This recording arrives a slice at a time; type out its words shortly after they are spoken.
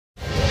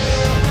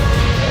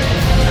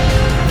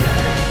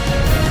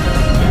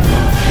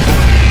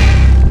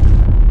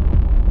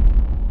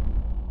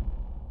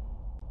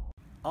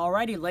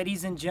Alrighty,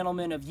 ladies and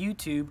gentlemen of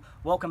YouTube,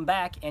 welcome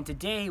back, and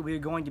today we are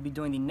going to be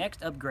doing the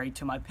next upgrade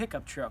to my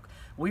pickup truck.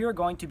 We are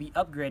going to be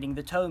upgrading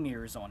the tow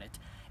mirrors on it,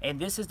 and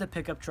this is the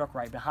pickup truck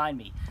right behind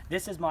me.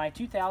 This is my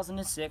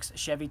 2006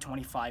 Chevy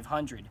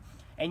 2500,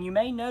 and you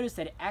may notice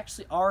that it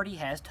actually already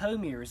has tow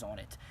mirrors on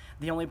it.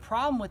 The only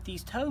problem with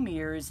these tow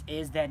mirrors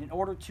is that in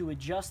order to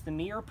adjust the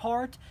mirror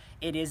part,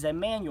 it is a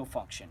manual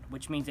function,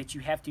 which means that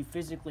you have to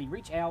physically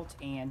reach out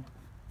and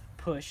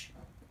push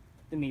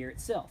the mirror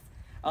itself.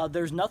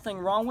 There's nothing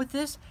wrong with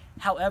this.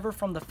 However,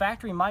 from the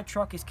factory, my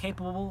truck is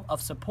capable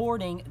of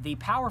supporting the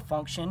power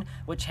function,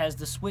 which has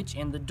the switch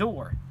in the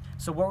door.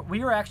 So what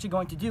we are actually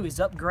going to do is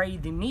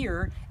upgrade the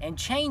mirror and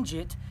change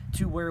it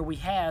to where we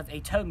have a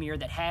tow mirror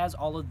that has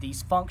all of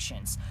these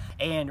functions.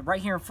 And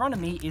right here in front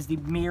of me is the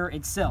mirror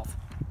itself.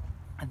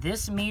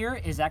 This mirror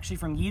is actually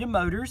from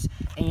Yitamotor,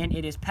 and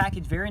it is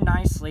packaged very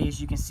nicely, as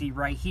you can see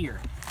right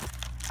here.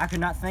 I could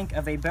not think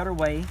of a better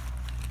way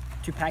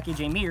to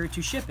package a mirror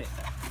to ship it.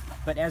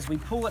 But as we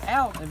pull it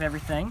out of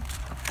everything,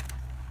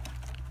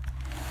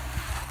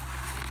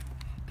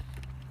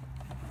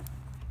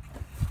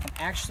 you can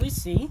actually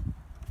see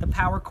the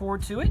power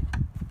cord to it,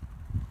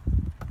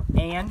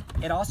 and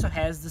it also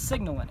has the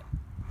signal in it.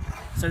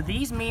 So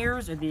these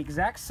mirrors are the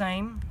exact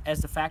same as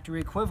the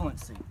factory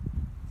equivalency.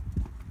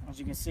 As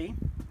you can see,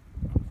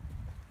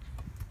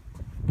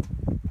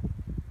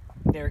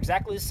 they're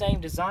exactly the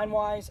same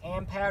design-wise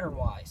and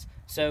pattern-wise.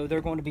 So they're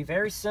going to be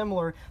very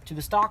similar to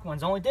the stock ones.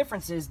 The only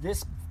difference is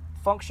this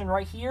function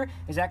right here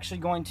is actually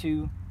going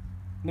to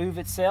move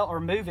itself,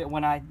 or move it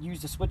when I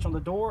use the switch on the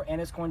door,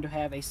 and it's going to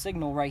have a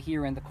signal right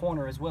here in the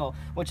corner as well,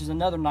 which is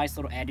another nice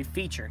little added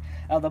feature.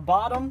 The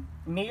bottom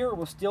mirror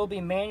will still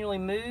be manually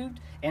moved,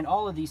 and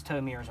all of these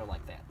tow mirrors are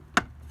like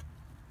that.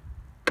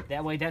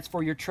 That way, that's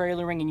for your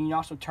trailering, and you can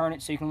also turn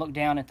it so you can look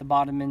down at the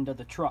bottom end of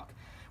the truck.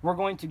 We're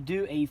going to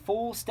do a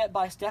full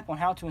step-by-step on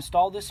how to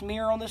install this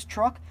mirror on this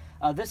truck.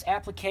 This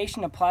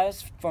application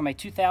applies from a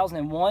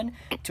 2001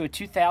 to a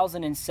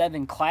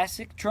 2007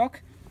 Classic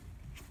truck.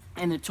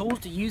 And the tools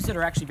to use it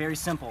are actually very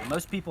simple.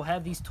 Most people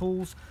have these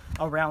tools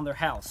around their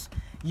house.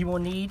 You will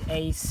need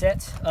a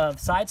set of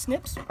side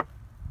snips,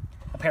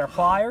 a pair of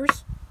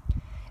pliers,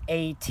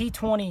 a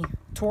T20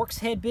 Torx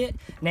head bit.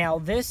 Now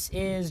this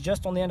is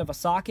just on the end of a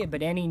socket,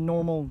 but any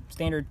normal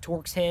standard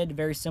Torx head,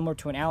 very similar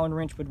to an Allen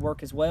wrench, would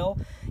work as well.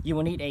 You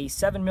will need a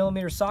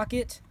 7mm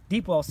socket,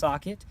 deep well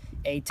socket,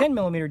 a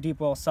 10mm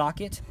deep well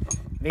socket,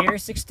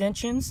 various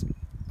extensions,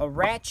 a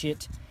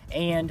ratchet,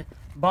 and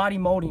body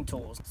molding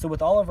tools. So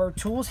with all of our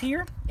tools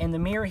here and the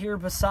mirror here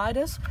beside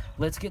us,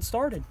 let's get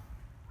started.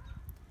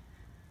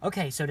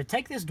 Okay, so to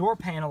take this door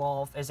panel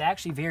off is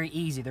actually very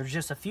easy. There's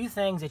just a few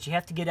things that you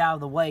have to get out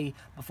of the way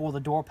before the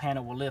door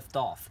panel will lift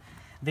off.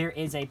 There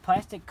is a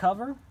plastic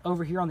cover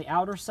over here on the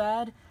outer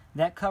side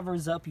that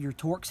covers up your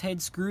Torx head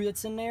screw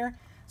that's in there.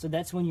 So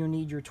that's when you'll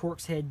need your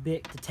Torx head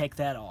bit to take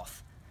that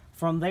off.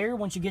 From there,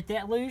 once you get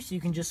that loose, you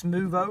can just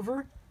move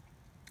over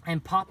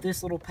and pop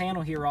this little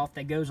panel here off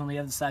that goes on the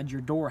other side of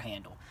your door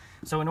handle.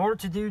 So in order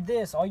to do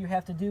this, all you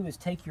have to do is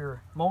take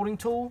your molding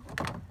tool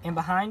in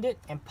behind it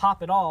and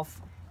pop it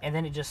off, and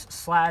then it just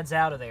slides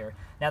out of there.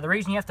 Now the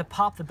reason you have to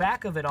pop the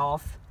back of it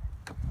off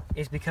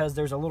is because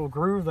there's a little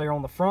groove there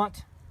on the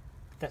front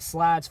that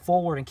slides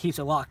forward and keeps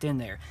it locked in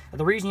there. Now,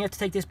 the reason you have to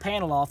take this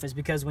panel off is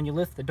because when you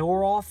lift the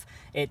door off,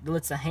 it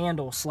lets the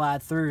handle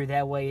slide through,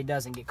 that way it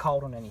doesn't get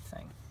caught on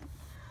anything.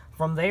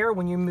 From there,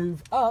 when you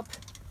move up,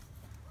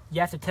 you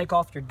have to take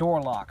off your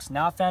door locks.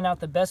 Now I found out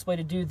the best way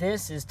to do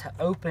this is to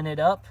open it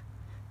up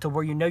to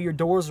where you know your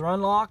doors are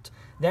unlocked.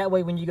 That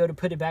way when you go to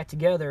put it back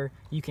together,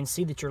 you can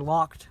see that your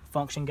locked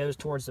function goes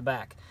towards the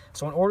back.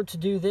 So in order to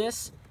do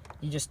this,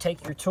 you just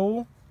take your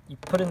tool, you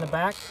put it in the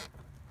back,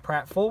 pry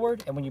it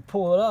forward, and when you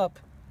pull it up,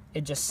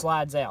 it just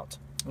slides out.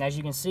 And as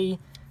you can see,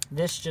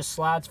 this just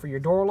slides for your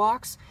door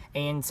locks,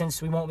 and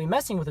since we won't be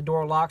messing with the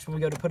door locks when we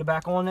go to put it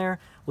back on there,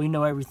 we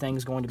know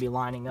everything's going to be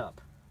lining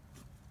up.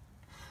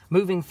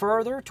 Moving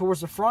further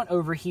towards the front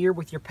over here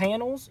with your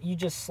panels, you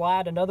just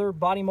slide another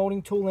body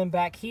molding tool in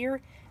back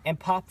here and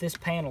pop this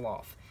panel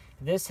off.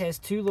 This has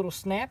two little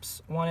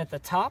snaps, one at the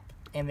top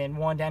and then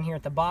one down here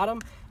at the bottom,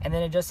 and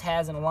then it just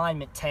has an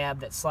alignment tab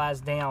that slides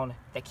down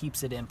that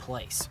keeps it in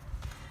place.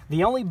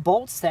 The only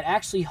bolts that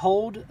actually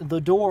hold the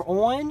door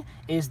on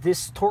is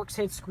this Torx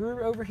head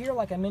screw over here,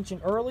 like I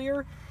mentioned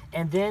earlier,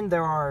 and then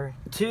there are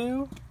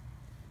 3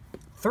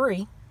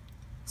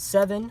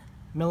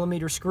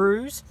 7mm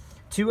screws.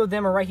 2 of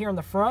them are right here in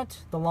the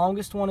front. The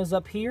longest one is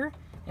up here,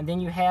 and then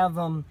you have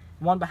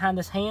one behind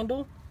this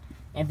handle,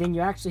 and then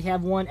you actually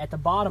have one at the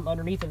bottom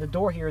underneath of the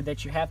door here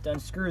that you have to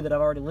unscrew that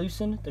I've already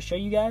loosened to show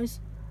you guys.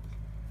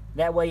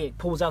 That way it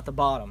pulls out the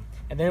bottom.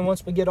 And then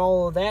once we get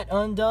all of that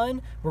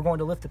undone, we're going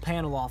to lift the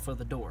panel off of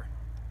the door.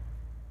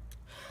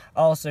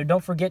 Also,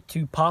 don't forget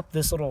to pop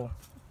this little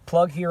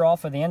plug here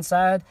off of the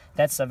inside.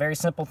 That's a very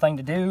simple thing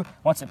to do.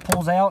 Once it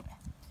pulls out,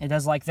 it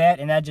does like that,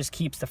 and that just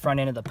keeps the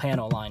front end of the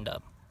panel lined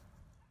up.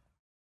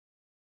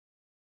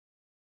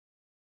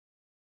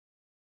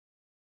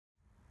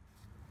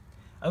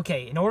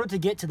 Okay, in order to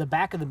get to the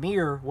back of the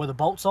mirror where the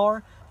bolts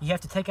are, you have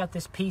to take out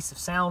this piece of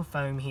sound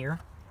foam here.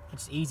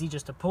 It's easy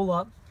just to pull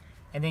up,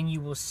 and then you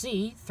will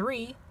see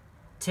 3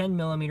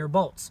 10mm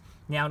bolts.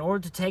 Now, in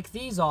order to take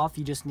these off,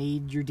 you just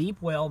need your deep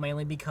well,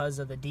 mainly because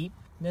of the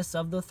deepness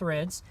of the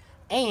threads.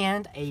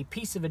 And a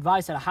piece of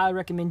advice that I highly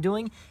recommend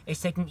doing is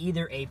taking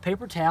either a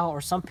paper towel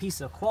or some piece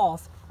of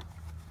cloth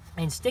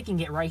and sticking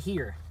it right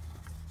here.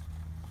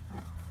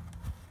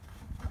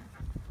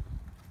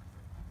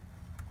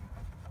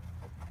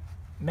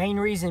 Main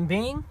reason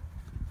being,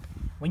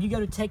 when you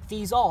go to take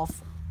these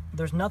off,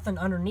 there's nothing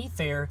underneath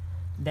there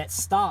that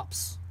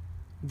stops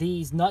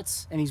these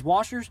nuts and these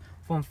washers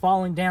from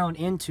falling down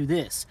into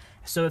this.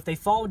 So if they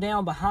fall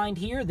down behind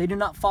here, they do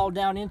not fall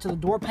down into the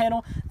door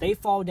panel. They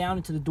fall down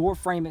into the door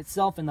frame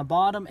itself in the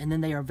bottom, and then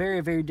they are very,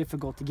 very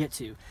difficult to get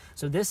to.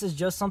 So this is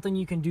just something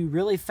you can do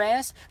really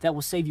fast that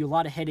will save you a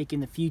lot of headache in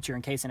the future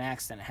in case an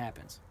accident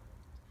happens.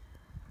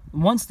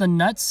 Once the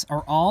nuts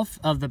are off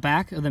of the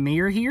back of the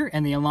mirror here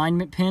and the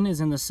alignment pin is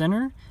in the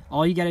center,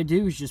 all you got to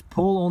do is just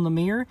pull on the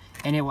mirror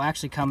and it will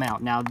actually come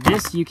out. Now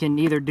this you can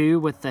either do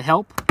with the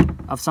help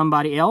of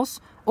somebody else,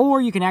 or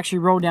you can actually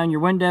roll down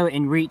your window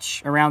and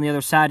reach around the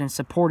other side and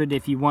support it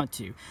if you want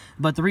to.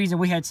 But the reason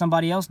we had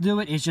somebody else do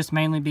it is just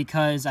mainly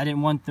because I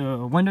didn't want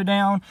the window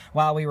down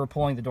while we were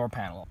pulling the door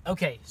panel.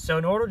 Okay, so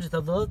in order to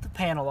lift the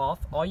panel off,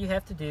 all you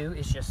have to do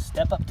is just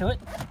step up to it,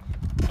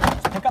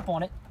 just pick up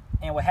on it,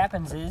 and what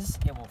happens is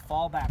it will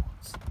fall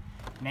backwards.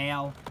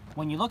 Now,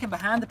 when you're looking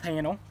behind the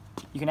panel,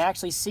 you can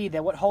actually see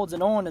that what holds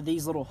it on are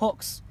these little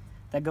hooks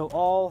that go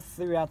all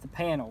throughout the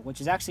panel,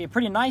 which is actually a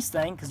pretty nice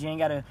thing because you ain't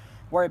got to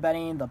worry about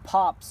any of the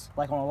pops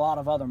like on a lot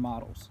of other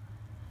models.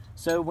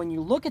 So when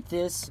you look at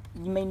this,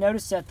 you may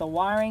notice that the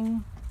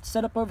wiring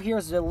setup over here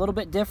is a little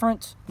bit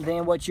different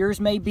than what yours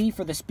may be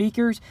for the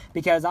speakers,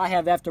 because I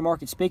have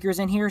aftermarket speakers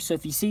in here. So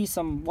if you see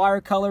some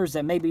wire colors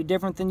that may be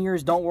different than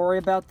yours, don't worry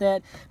about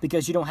that,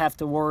 because you don't have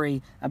to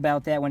worry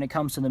about that when it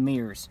comes to the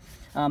mirrors.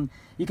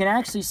 You can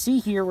actually see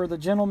here where the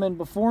gentleman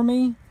before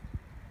me,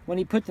 when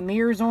he put the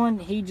mirrors on,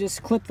 he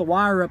just clipped the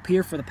wire up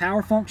here for the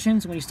power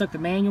functions when he stuck the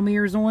manual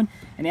mirrors on,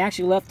 and he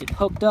actually left it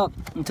hooked up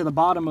into the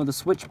bottom of the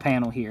switch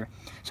panel here.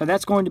 So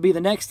that's going to be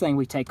the next thing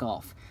we take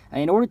off.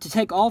 In order to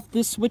take off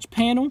this switch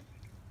panel,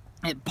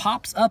 it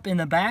pops up in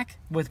the back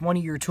with one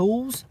of your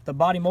tools, the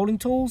body molding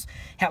tools.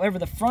 However,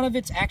 the front of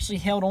it's actually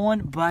held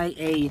on by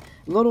a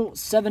little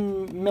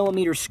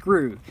 7mm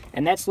screw,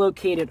 and that's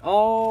located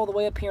all the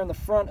way up here in the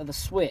front of the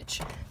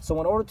switch. So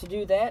in order to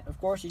do that, of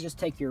course, you just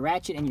take your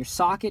ratchet and your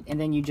socket, and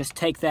then you just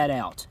take that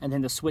out, and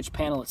then the switch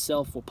panel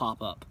itself will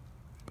pop up.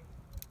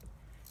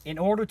 In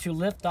order to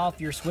lift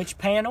off your switch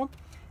panel,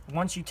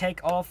 once you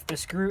take off the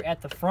screw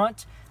at the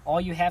front,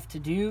 all you have to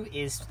do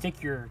is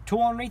stick your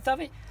tool underneath of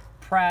it,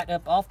 pry it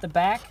up off the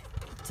back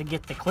to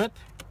get the clip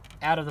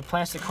out of the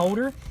plastic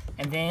holder,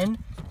 and then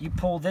you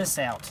pull this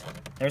out.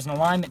 There's an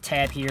alignment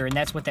tab here, and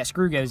that's what that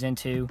screw goes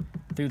into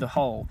through the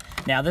hole.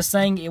 Now this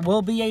thing, it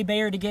will be a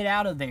bear to get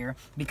out of there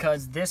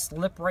because this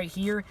lip right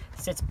here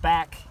sits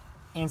back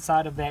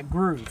inside of that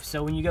groove.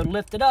 So when you go to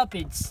lift it up,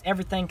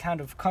 everything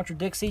kind of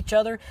contradicts each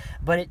other,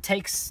 but it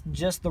takes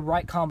just the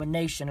right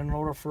combination in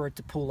order for it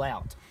to pull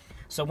out.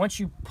 So once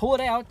you pull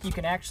it out, you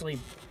can actually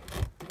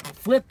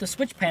flip the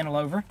switch panel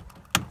over,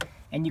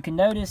 and you can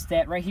notice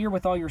that right here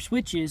with all your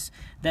switches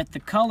that the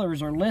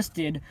colors are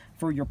listed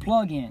for your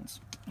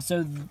plug-ins.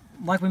 So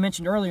like we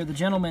mentioned earlier, the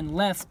gentleman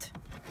left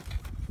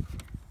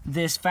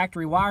this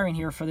factory wiring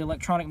here for the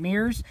electronic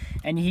mirrors,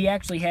 and he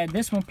actually had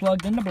this one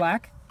plugged into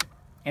black,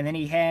 and then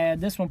he had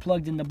this one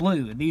plugged into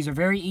blue. These are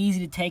very easy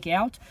to take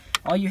out.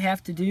 All you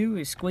have to do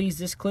is squeeze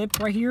this clip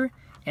right here,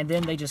 and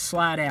then they just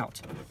slide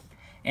out.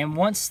 And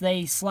once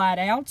they slide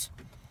out,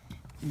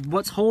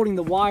 what's holding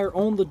the wire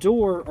on the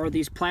door are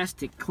these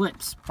plastic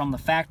clips from the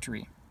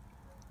factory.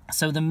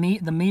 So the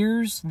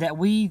mirrors that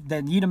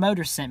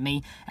Yitamotor sent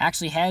me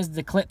actually has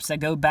the clips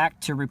that go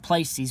back to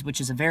replace these, which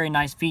is a very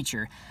nice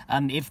feature.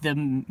 If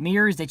the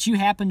mirrors that you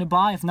happen to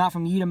buy, if not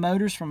from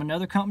Yitamotor, from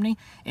another company,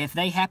 if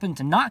they happen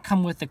to not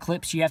come with the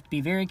clips, you have to be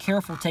very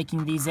careful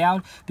taking these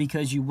out,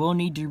 because you will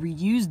need to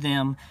reuse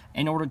them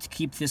in order to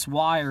keep this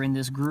wire in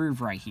this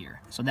groove right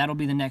here. So that'll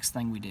be the next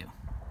thing we do.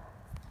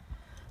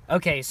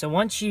 Okay, so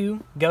once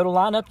you go to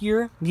line up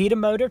your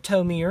Yitamotor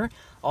tow mirror,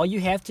 all you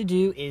have to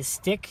do is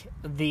stick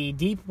the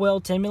deep well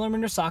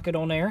 10mm socket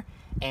on there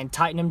and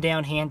tighten them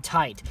down hand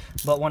tight.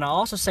 But when I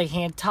also say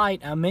hand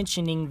tight, I'm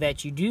mentioning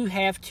that you do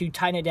have to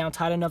tighten it down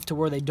tight enough to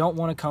where they don't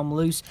want to come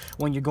loose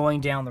when you're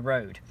going down the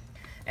road.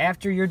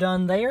 After you're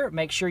done there,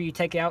 make sure you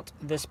take out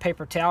this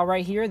paper towel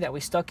right here that we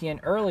stuck in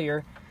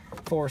earlier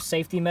for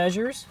safety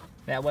measures.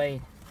 That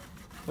way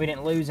we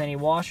didn't lose any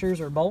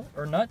washers or bolt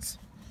or nuts.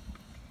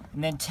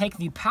 And then take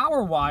the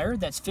power wire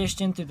that's fished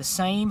in through the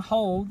same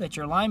hole that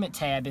your alignment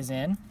tab is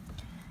in,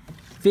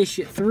 fish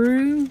it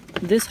through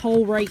this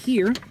hole right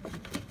here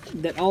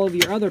that all of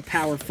your other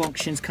power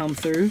functions come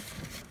through.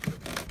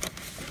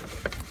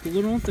 Pull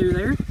it on through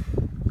there.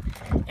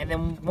 And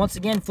then once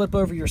again, flip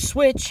over your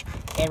switch,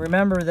 and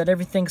remember that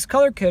everything's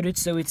color-coded,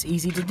 so it's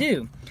easy to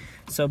do.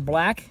 So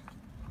black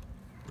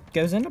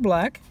goes into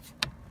black,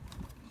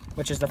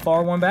 which is the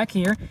far one back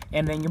here,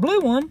 and then your blue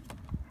one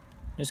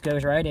just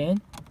goes right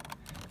in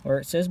where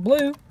it says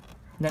blue. And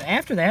then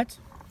after that,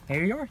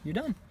 here you are, you're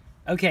done.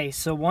 Okay,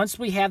 so once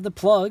we have the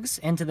plugs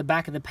into the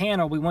back of the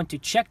panel, we want to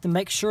check to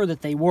make sure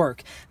that they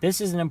work.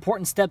 This is an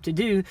important step to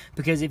do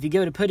because if you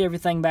go to put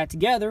everything back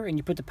together and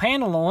you put the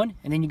panel on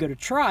and then you go to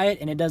try it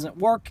and it doesn't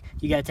work,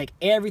 you got to take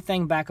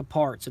everything back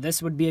apart. So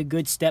this would be a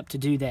good step to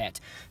do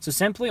that. So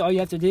simply all you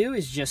have to do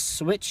is just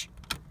switch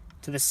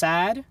to the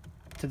side,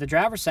 to the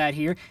driver's side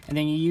here, and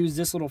then you use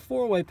this little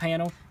four-way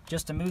panel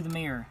just to move the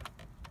mirror.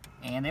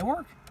 And they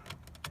work.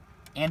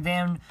 And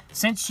then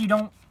since you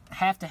don't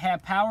have to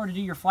have power to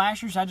do your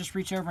flashers, I just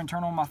reach over and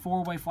turn on my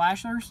four-way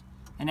flashers,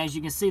 and as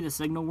you can see, the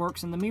signal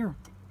works in the mirror.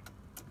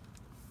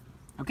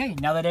 Okay,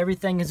 now that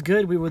everything is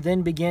good, we will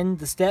then begin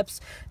the steps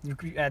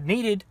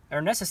needed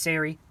or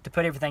necessary to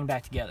put everything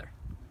back together.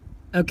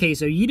 Okay,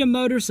 so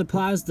Yitamotor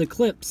supplies the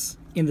clips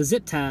in the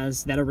zip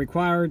ties that are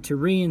required to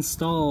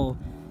reinstall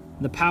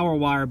the power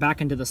wire back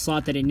into the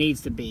slot that it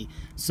needs to be.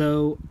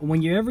 So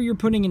whenever you're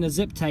putting in a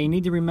zip tie, you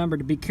need to remember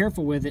to be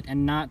careful with it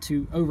and not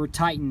to over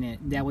tighten it.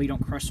 That way you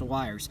don't crush the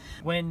wires.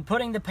 When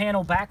putting the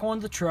panel back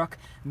on the truck,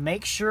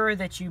 make sure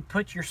that you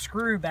put your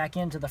screw back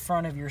into the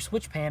front of your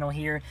switch panel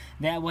here.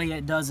 That way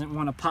it doesn't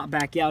want to pop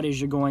back out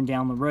as you're going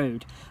down the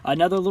road.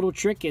 Another little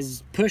trick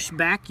is push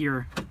back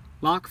your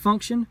lock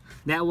function.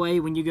 That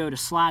way when you go to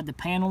slide the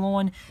panel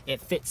on,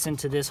 it fits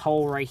into this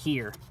hole right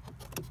here.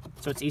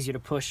 So it's easier to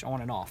push on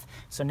and off.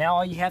 So now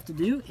all you have to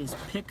do is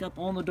pick up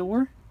on the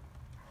door,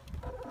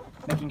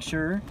 making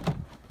sure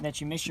that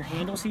you miss your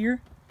handles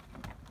here.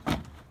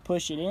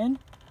 Push it in.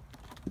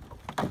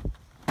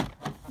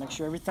 Make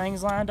sure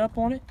everything's lined up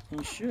on it. And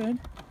you should.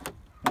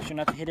 Make sure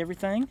not to hit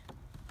everything.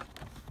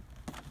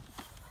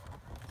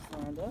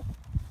 Lined up.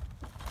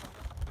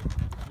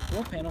 The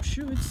door panel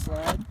should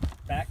slide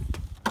back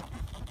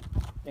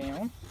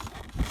down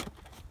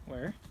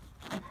where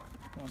it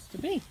wants to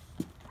be.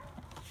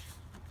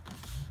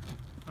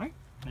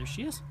 There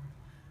she is.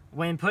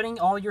 When putting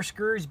all your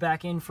screws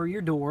back in for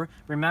your door,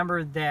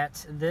 remember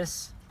that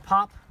this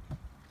pop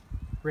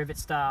rivet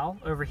style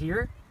over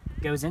here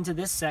goes into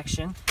this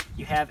section.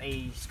 You have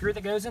a screw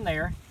that goes in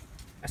there,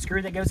 a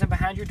screw that goes in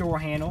behind your door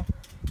handle.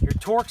 Your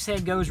Torx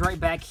head goes right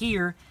back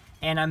here.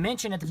 And I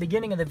mentioned at the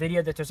beginning of the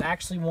video that there's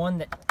actually one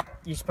that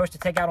you're supposed to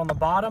take out on the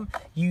bottom.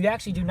 You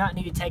actually do not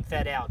need to take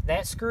that out.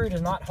 That screw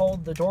does not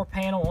hold the door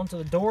panel onto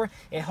the door.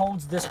 It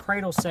holds this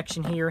cradle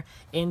section here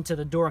into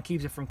the door and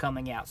keeps it from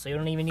coming out. So you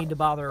don't even need to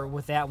bother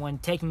with that one,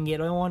 taking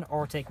it on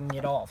or taking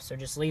it off. So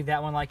just leave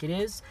that one like it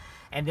is.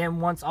 And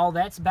then once all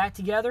that's back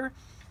together,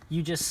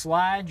 you just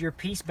slide your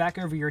piece back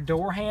over your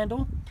door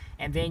handle,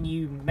 and then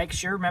you make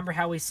sure, remember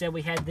how we said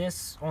we had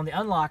this on the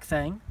unlock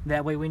thing,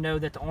 that way we know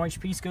that the orange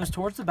piece goes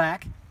towards the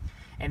back,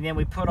 and then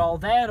we put all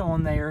that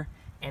on there,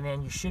 and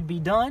then you should be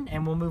done,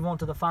 and we'll move on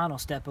to the final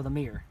step of the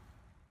mirror.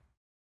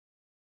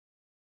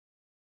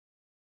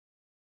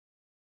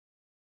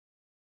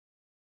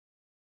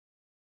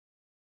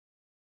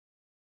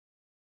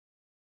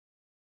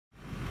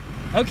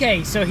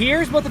 Okay, so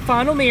here's what the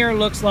final mirror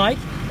looks like,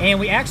 and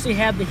we actually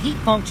have the heat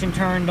function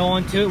turned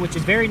on to it, which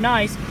is very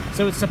nice.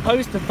 So it's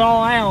supposed to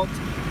thaw out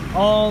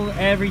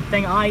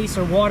everything, ice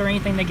or water,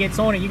 anything that gets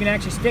on it. You can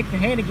actually stick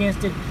your hand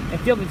against it and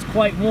feel that it's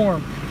quite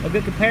warm. A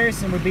good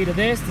comparison would be to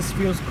this. This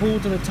feels cool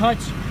to the touch,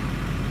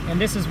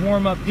 and this is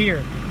warm up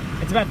here.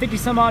 It's about 50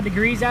 some odd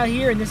degrees out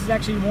here, and this is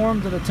actually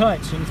warm to the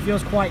touch, and it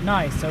feels quite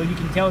nice. So you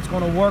can tell it's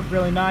going to work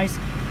really nice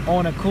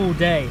on a cool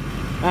day.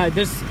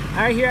 This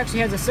right here actually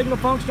has a signal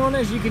function on it,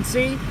 as you can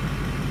see.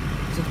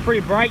 So it's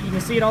pretty bright. You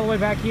can see it all the way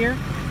back here.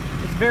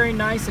 It's a very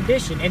nice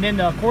addition. And then,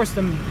 of course,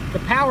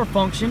 the power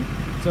function.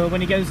 So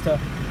when he goes to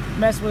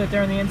mess with it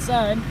there on the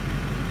inside,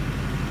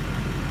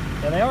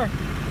 there they are.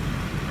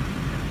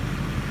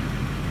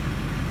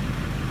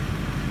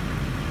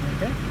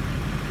 Okay.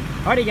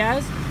 Alrighty,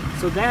 guys.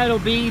 So that'll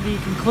be the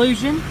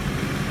conclusion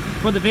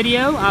for the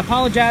video. I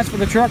apologize for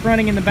the truck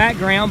running in the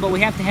background, but we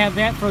have to have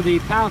that for the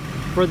power,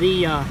 for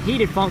the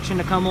heated function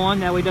to come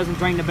on. That way it doesn't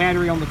drain the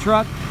battery on the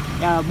truck.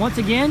 Once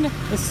again,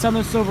 this is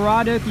Chevy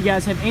Silverado. If you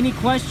guys have any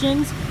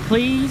questions,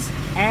 please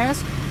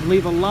ask,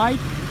 leave a like,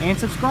 and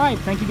subscribe.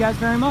 Thank you guys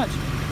very much.